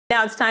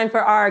Now it's time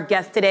for our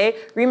guest today.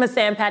 Reema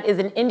Sampat is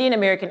an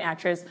Indian-American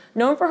actress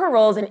known for her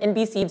roles in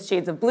NBC's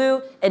Shades of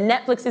Blue and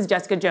Netflix's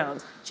Jessica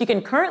Jones. She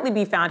can currently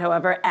be found,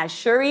 however, as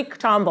Shuri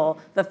Chambal,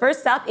 the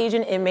first South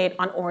Asian inmate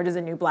on Orange is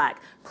the New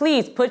Black.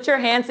 Please put your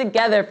hands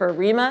together for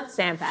Reema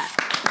Sampat.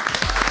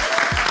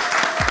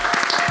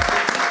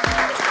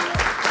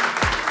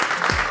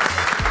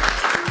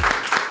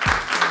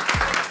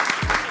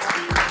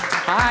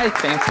 Hi,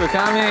 thanks for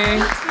coming.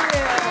 Thank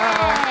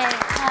you.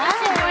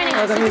 Thanks for joining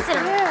us. Nice to meet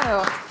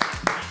you.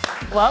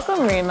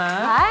 Welcome, Reema.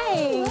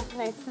 Hi.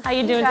 Nice to see How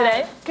you doing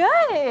today?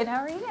 Good.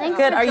 How are you? Thanks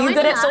good. Are you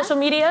good at social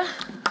media?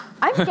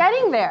 I'm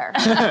getting there.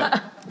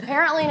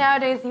 Apparently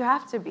nowadays you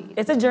have to be.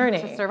 It's a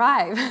journey. To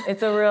survive.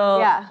 It's a real...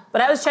 Yeah.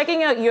 But I was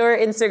checking out your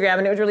Instagram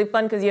and it was really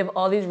fun because you have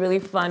all these really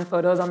fun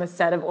photos on the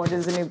set of Orange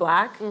is the New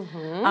Black.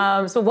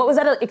 Mm-hmm. So what was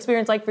that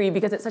experience like for you?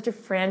 Because it's such a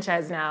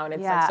franchise now and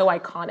it's like so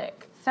iconic.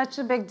 Such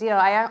a big deal.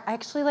 I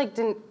actually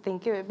didn't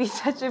think it would be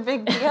such a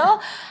big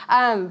deal,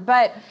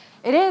 but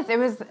it is. It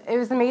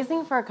was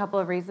amazing for a couple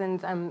of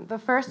reasons. The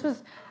first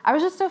was I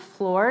was just so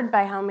floored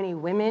by how many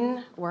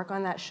women work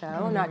on that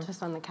show, not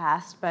just on the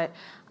cast, but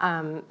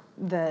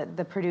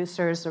the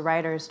producers, the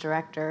writers,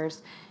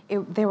 directors.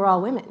 They were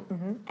all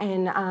women,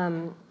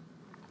 and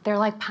they're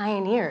like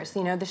pioneers.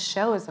 You know, the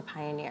show is a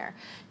pioneer.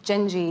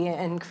 Genji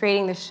and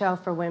creating the show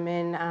for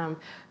women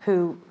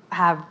who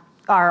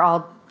are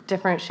all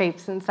different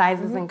shapes and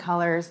sizes and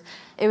colors.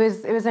 It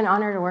was an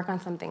honor to work on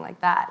something like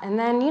that. And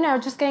then, you know,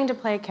 just getting to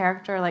play a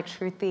character like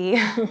Shruti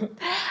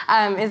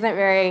isn't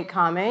very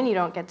common. You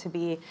don't get to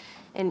be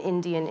an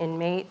Indian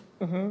inmate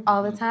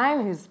all the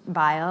time who's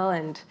vile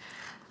and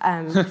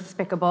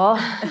despicable.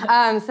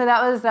 So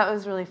that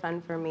was really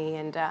fun for me.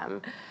 And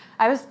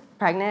I was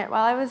pregnant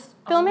while I was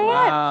filming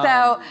it.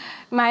 So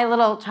my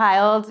little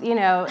child, you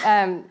know,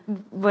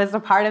 was a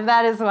part of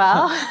that as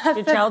well.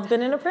 Your child's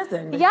been in a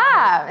prison.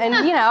 Yeah,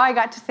 and you know, I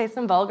got to say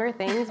some vulgar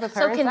things with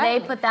her. So can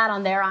they put that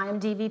on their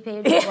IMDb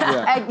page?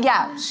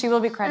 Yeah, she will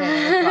be credited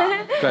as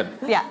well.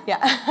 Good.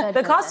 Yeah.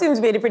 The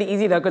costumes made it pretty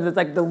easy though, because it's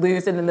like the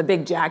loose and then the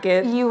big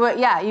jacket. You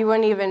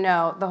wouldn't even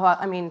know the whole.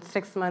 I mean,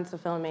 6 months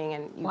of filming,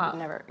 and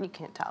you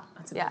can't tell.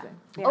 That's amazing.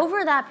 Yeah.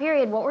 Over that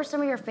period, what were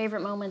some of your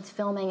favorite moments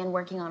filming and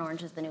working on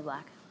Orange is the New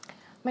Black?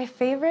 My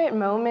favorite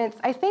moments,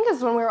 I think,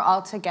 is when we were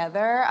all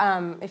together.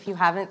 If you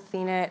haven't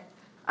seen it,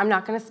 I'm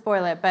not going to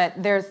spoil it, but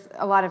there's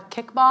a lot of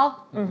kickball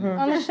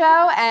on the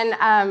show,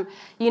 and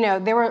you know,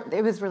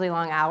 it was really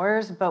long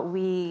hours, but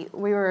we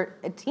were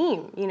a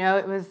team. You know,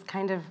 it was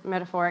kind of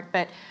metaphoric,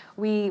 but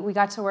we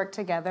got to work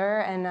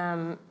together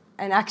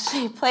and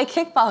actually play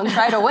kickball and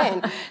try to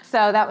win.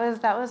 So that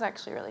was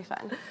actually really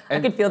fun. I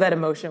could feel that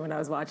emotion when I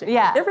was watching.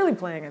 Yeah. They're really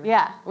playing it.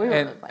 Yeah, we were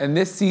really playing. And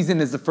this season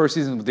is the first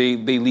season they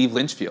leave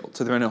Lynchfield,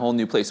 so they're in a whole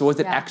new place. So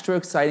was it extra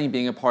exciting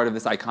being a part of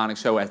this iconic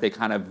show as they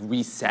kind of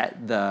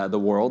reset the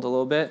world a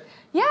little bit?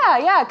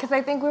 Yeah, because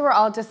I think we were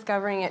all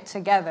discovering it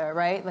together,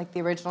 right? Like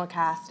the original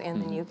cast and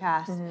the new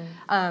cast.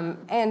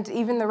 And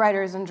even the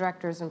writers and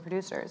directors and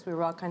producers, we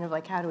were all kind of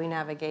like, how do we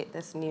navigate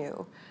this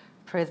new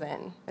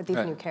prison with these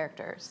new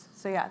characters?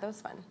 So yeah, that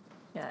was fun.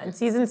 Yeah, and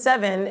season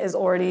 7 is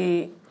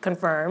already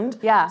confirmed.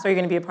 Yeah. So you're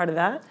going to be a part of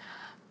that?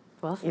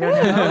 We'll see. You don't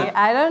know?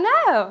 I don't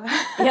know.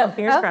 Yeah,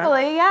 fingers crossed.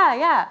 Hopefully,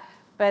 yeah.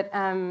 But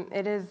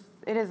it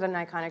is an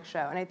iconic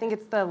show, and I think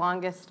it's the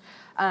longest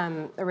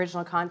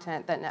original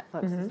content that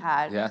Netflix has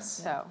had. Yes.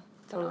 So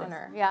it's an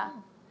honor. Yeah.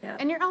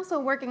 And you're also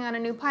working on a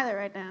new pilot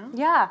right now.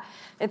 Yeah,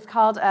 it's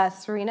called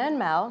Serena and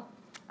Mel.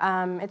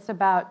 It's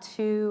about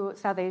 2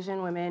 South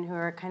Asian women who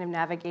are kind of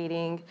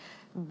navigating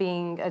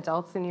being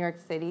adults in New York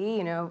City,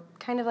 you know,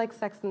 kind of like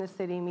Sex and the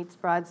City meets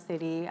Broad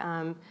City.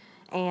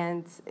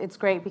 And it's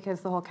great because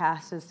the whole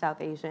cast is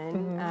South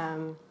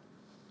Asian,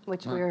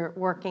 which we're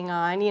working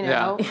on, you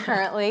know,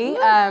 currently.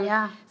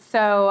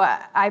 So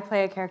I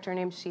play a character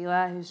named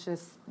Sheila who's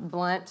just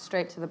blunt,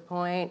 straight to the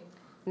point,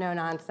 no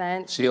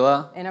nonsense.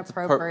 Sheila?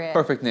 Inappropriate.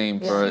 Perfect name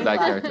for that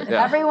character.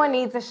 Yeah. Everyone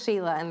needs a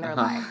Sheila in their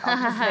life. I'll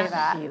just say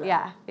that.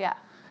 Sheila. Yeah.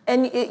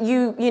 And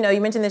you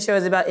mentioned this show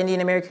is about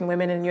Indian American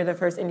women, and you're the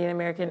first Indian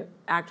American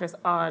actress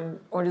on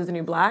Orange is the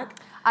New Black.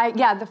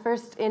 The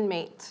first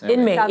inmate. South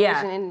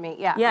Asian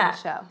inmate, on the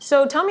show.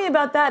 So tell me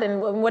about that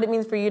and what it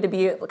means for you to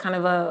be kind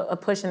of a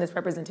push in this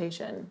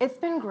representation. It's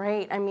been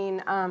great. I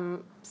mean,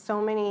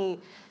 so many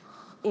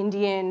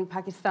Indian,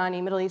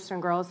 Pakistani, Middle Eastern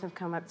girls have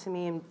come up to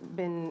me and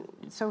been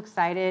so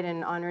excited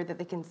and honored that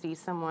they can see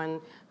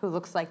someone who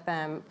looks like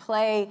them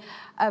play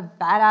a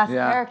badass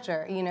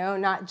character, you know,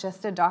 not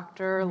just a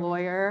doctor,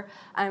 lawyer.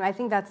 I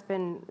think that's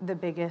been the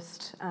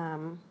biggest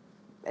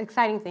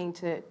exciting thing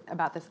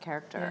about this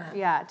character.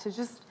 Yeah, to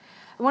just,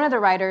 one of the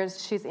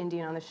writers, she's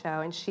Indian on the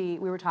show, and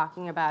we were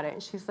talking about it,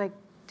 and she's like,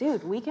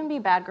 dude, we can be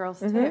bad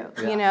girls too,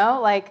 you know,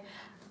 like,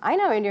 I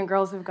know Indian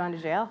girls who've gone to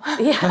jail.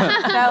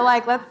 So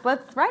like,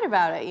 let's write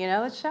about it, you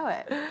know, let's show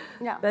it.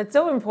 Yeah. That's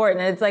so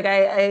important. It's like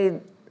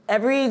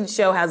every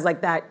show has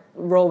like that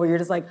role where you're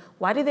just like,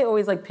 why do they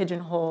always like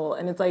pigeonhole?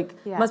 And it's like,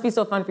 it must be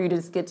so fun for you to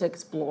just get to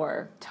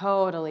explore.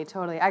 Totally.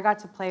 I got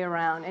to play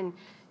around and,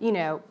 you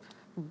know,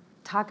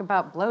 talk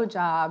about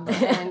blowjobs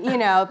and, you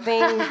know,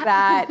 things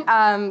that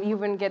you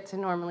wouldn't get to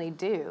normally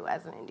do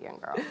as an Indian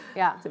girl.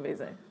 Yeah. It's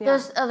amazing. Yeah.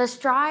 The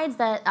strides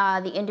that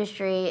the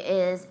industry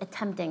is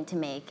attempting to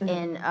make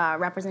in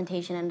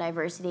representation and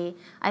diversity,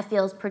 I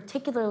feel is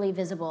particularly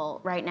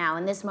visible right now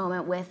in this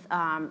moment with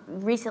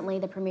recently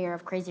the premiere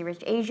of Crazy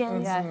Rich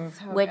Asians,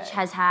 which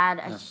has had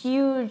a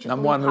huge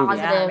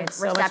positive made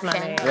so much reception.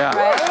 money.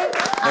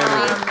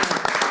 Right?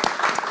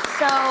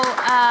 So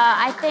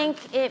I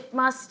think it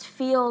must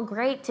feel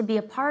great to be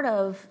a part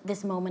of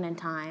this moment in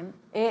time.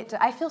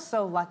 I feel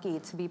so lucky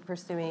to be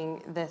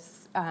pursuing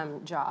this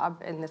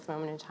job in this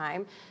moment in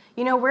time.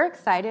 You know, we're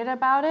excited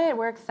about it.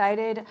 We're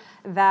excited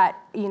that,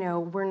 you know,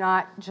 we're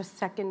not just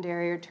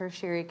secondary or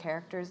tertiary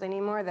characters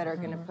anymore that are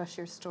going to push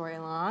your story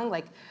along.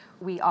 Like,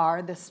 we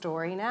are the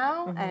story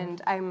now,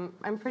 and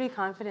I'm pretty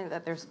confident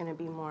that there's going to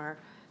be more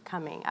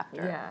coming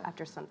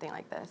after something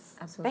like this.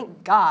 Absolutely.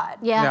 Thank God.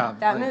 Yeah.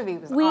 That movie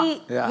was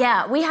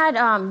awesome. We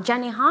had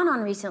Jenny Han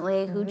on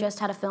recently, who just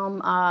had a film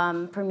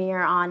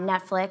premiere on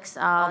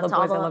Netflix. All the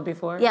Boys I Loved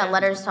Before. Yeah,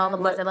 Letters to All the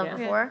Boys I Loved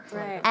Before.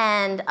 Right.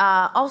 And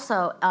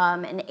also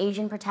an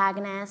Asian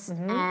protagonist,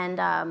 and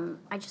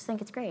I just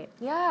think it's great.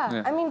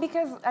 Yeah. I mean,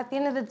 because at the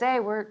end of the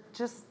day, we're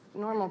just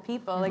normal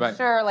people. Like,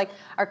 sure, like,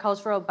 our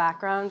cultural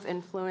backgrounds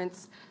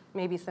influence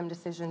maybe some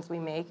decisions we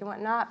make and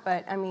whatnot,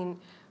 but I mean,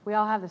 we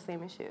all have the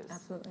same issues.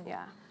 Absolutely.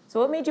 Yeah. So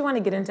what made you want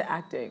to get into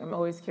acting? I'm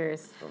always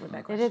curious with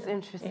that question. It is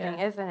interesting,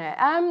 isn't it?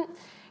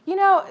 You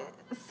know,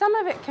 some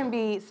of it can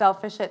be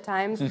selfish at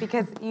times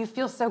because you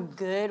feel so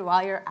good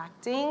while you're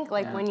acting,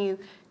 like when you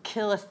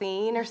kill a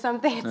scene or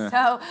something, it's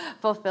so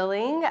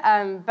fulfilling.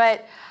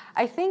 But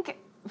I think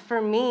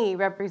for me,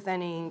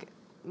 representing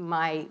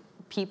my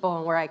people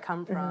and where I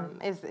come from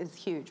is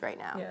huge right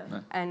now. Yeah.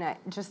 And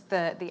just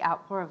the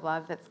outpour of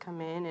love that's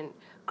come in, and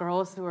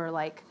girls who are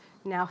like,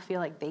 now feel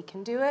like they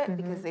can do it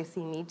because they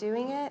see me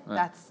doing it.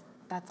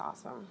 That's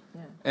awesome.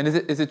 Yeah. And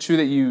is it true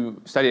that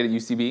you studied at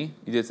UCB?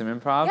 You did some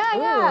improv?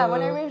 Yeah.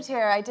 When I moved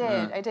here, I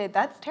did.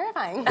 That's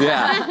terrifying.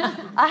 Yeah.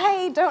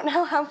 I don't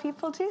know how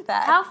people do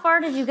that. How far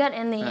did you get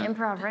in the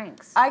improv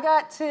ranks? I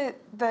got to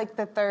like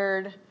the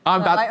third.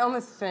 I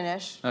almost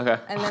finished. Okay.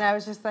 And then I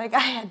was just like, I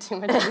had too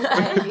much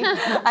anxiety.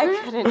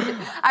 I couldn't.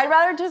 I'd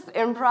rather just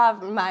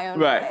improv my own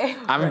way.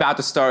 I'm about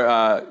to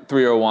start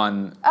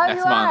 301 next month.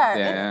 You are?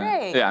 Yeah,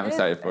 It's great. Yeah, I'm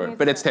excited for it.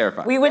 But it's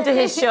terrifying. We went to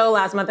his show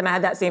last month and I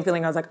had that same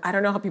feeling. I was like, I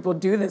don't know how people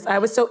do this. I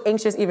was so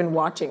anxious even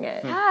watching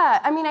it. Yeah,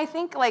 I mean, I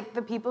think like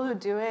the people who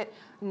do it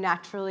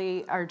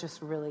naturally are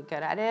just really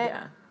good at it.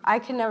 Yeah. I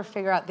can never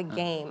figure out the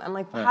game. I'm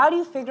like, how do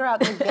you figure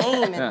out the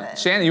game in this?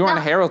 Shannon, you were on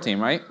the Herald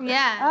team, right?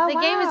 Yeah, Oh, the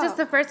game is wow. just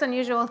the first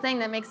unusual thing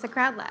that makes the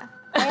crowd laugh.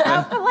 I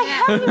know, but like,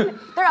 how do you?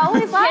 They're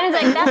always laughing.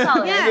 Shannon's like, that's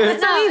all it Yeah,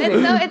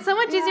 is. it's so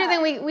much easier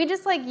than we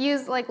just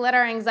like let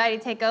our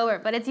anxiety take over.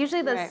 But it's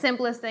usually the Right.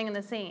 simplest thing in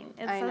the scene.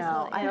 It's I so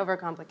know, silly. I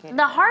overcomplicate.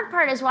 The hard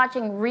part is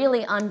watching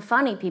really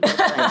unfunny people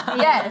do it.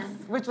 Yes,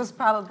 which was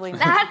probably.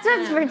 That's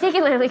what's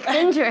particularly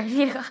dangerous.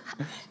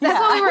 That's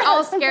why we were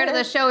all scared of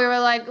the show. We were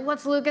like,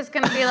 what's Lucas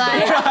gonna be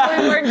like?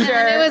 We weren't And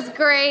sure. it was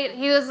great.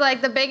 He was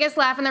like the biggest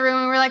laugh in the room,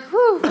 and we were like,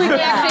 whew, we can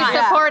actually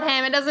support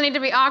him. It doesn't need to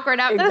be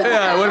awkward after Exactly.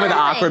 Yeah, it would have been an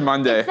awkward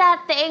Monday. It's that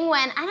thing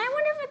when, and I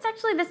wonder if it's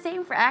actually the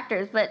same for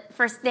actors, but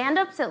for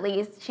stand-ups at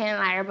least, Shannon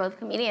and I are both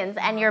comedians,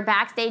 and you're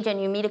backstage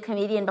and you meet a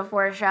comedian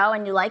before a show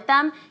and you like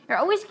them, you're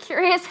always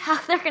curious how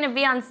they're going to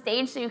be on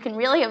stage so you can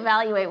really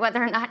evaluate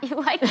whether or not you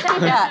like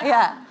them.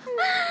 Yeah.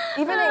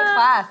 Even in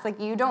class, like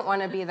you don't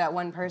want to be that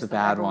one person. The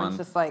bad Everyone's one.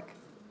 just like,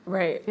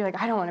 Right. you're like,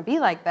 I don't want to be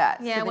like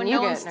that. Yeah, So when then you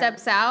no one get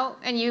steps out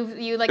and you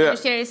like Yeah.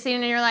 initiate a scene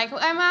and you're like,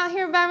 I'm out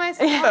here by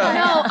myself.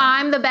 No,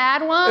 I'm the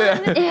bad one.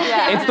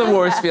 It's the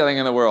worst feeling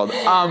in the world.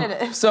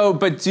 It is.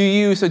 But do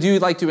you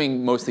like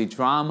doing mostly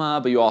drama,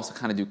 but you also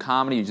kind of do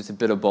comedy? You just a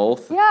bit of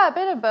both? Yeah, a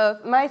bit of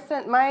both.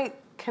 My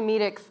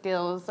comedic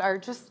skills are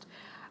just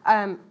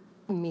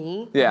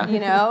me. Yeah. You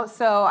know,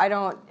 so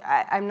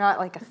I'm not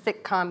like a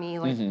sitcom-y,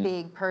 like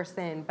big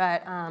person,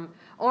 but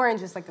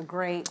Orange is like a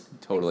great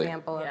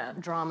example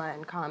of drama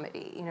and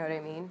comedy. You know what I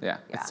mean? Yeah.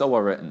 It's so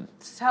well written.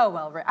 So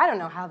well written. I don't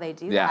know how they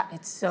do that.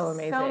 It's so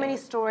amazing. So many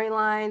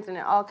storylines, and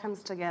it all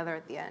comes together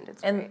at the end.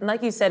 It's And great.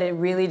 like you said, it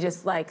really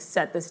just like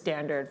set the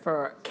standard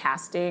for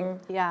casting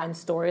and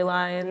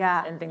storylines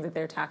and things that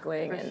they're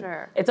tackling. For and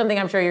sure. It's something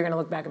I'm sure you're gonna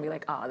look back and be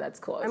like, oh, that's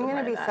cool. I'm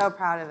gonna be so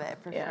proud of it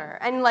for sure.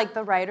 And like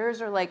the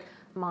writers are like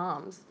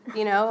moms,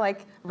 you know,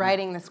 like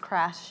writing this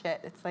crass shit.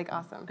 It's like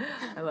awesome.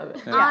 I love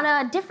it. On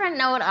a different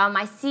note,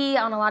 I see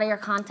on a lot of your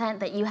content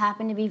that you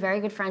happen to be very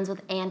good friends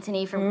with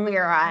Anthony from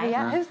Queer Eye.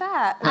 Yeah, who's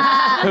that?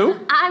 Who?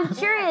 I'm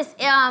curious,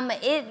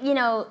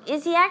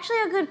 is he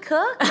actually a good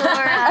cook?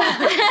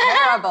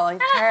 Or, terrible.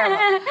 He's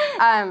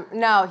terrible.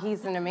 No,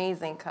 he's an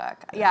amazing cook.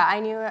 Yeah, I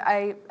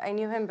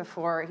knew him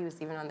before he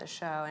was even on the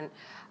show, and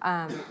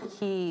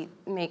he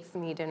makes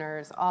me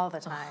dinners all the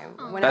time.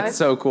 That's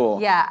so cool.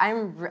 Yeah,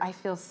 I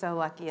feel so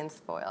lucky and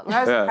spoiled. When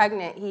I was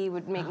pregnant, he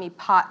would make me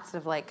pots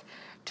of like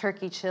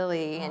turkey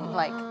chili and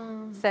like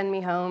send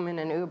me home in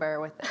an Uber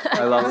with it.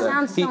 I love that.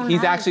 Sounds so He's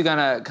nice. actually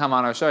gonna come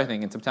on our show, I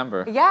think, in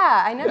September.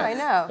 Yeah, I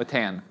know. With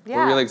Tan. Yeah,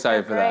 We're really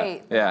excited for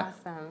great. that. Yeah.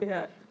 Awesome.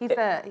 Yeah. He's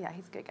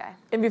a good guy.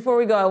 And before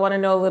we go, I want to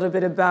know a little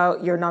bit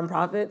about your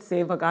nonprofit,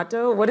 Save a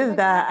Gato. What is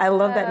that? I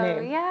love that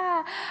name.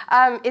 Yeah,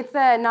 it's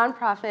a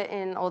nonprofit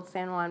in Old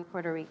San Juan,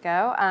 Puerto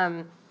Rico.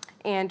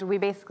 And we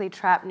basically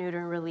trap, neuter,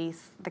 and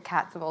release the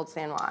cats of Old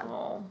San Juan.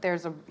 Oh.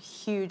 There's a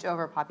huge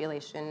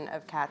overpopulation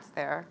of cats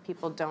there.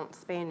 People don't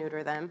spay and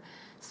neuter them.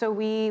 So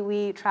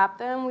we trap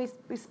them, we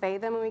spay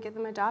them, and we get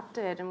them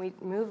adopted. And we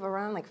move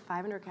around like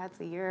 500 cats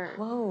a year.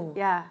 Whoa.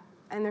 Yeah,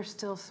 and there's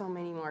still so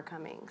many more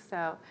coming.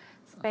 So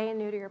spay and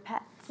neuter your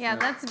pets. Yeah,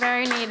 that's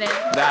very needed.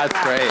 That's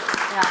great.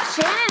 Yeah.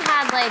 Shannon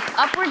had like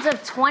upwards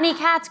of 20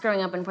 cats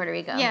growing up in Puerto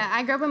Rico. Yeah,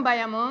 I grew up in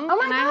Bayamón. Oh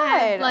my and I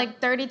had God.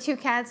 like 32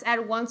 cats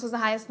at once was the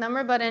highest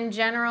number, but in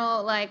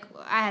general, like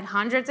I had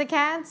hundreds of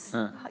cats.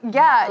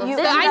 Yeah,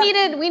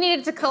 So we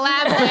needed to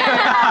collaborate.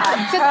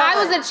 Because I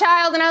was a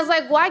child and I was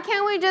like, why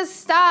can't we just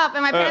stop?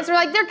 And my parents were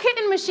like, they're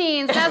kitten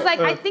machines. And I was like,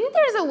 I think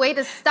there's a way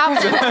to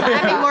stop them from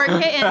having more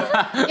kittens.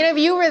 You know, if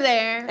you were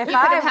there, you could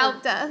have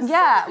helped us.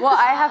 Yeah, well,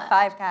 I have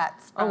 5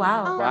 cats. Oh,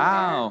 wow.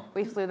 Wow.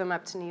 We flew them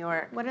up to New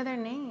York. What are their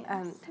names?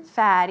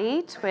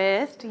 Fatty,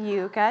 Twist,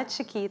 Yuka,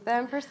 Chiquita,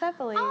 and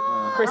Persepolis.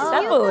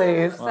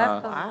 Persepolis.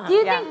 Persepolis. Do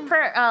you think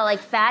like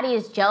Fatty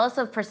is jealous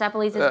of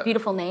Persepolis'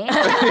 beautiful name?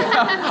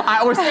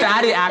 Or is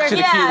Fatty actually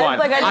the Yeah, cute it's one?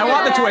 like, I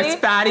want the Fatty. twist.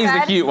 Fatty's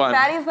the cute one.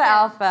 Fatty's the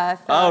alpha.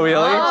 So Oh,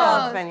 really? I'm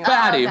jealous of anyone.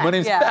 Fatty. Okay, My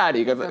name's yeah.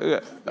 Fatty.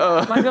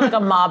 Might feel like a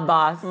mob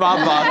boss.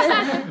 Mom boss.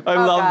 I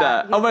love God,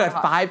 that. Oh my he's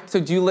God, so 5. So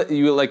do you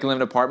like live in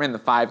an apartment and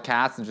the 5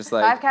 cats and just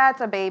like 5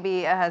 cats, a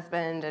baby, a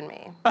husband, and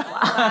me.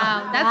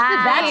 Wow, that's the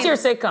That's dream. your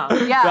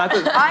sitcom. Yeah, That's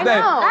I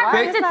know. That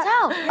right? writes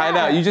itself. I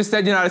know. You just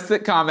said you're not a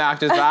sitcom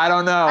actress, but I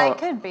don't know. I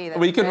could be.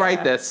 We could yeah.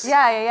 write this.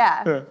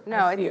 Yeah.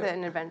 No, see it's it.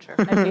 an adventure.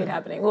 I see it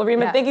happening. Well,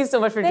 Reema, Yeah. thank you so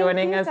much for Thank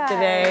joining you us guys.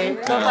 today.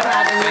 So fun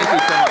having you.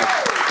 Thank you so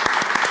much.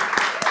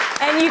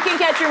 And you can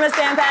catch Reema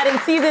Sampat in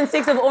season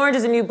 6 of Orange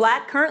is the New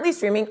Black, currently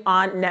streaming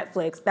on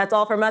Netflix. That's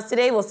all from us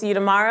today. We'll see you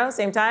tomorrow,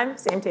 same time,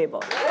 same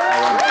table.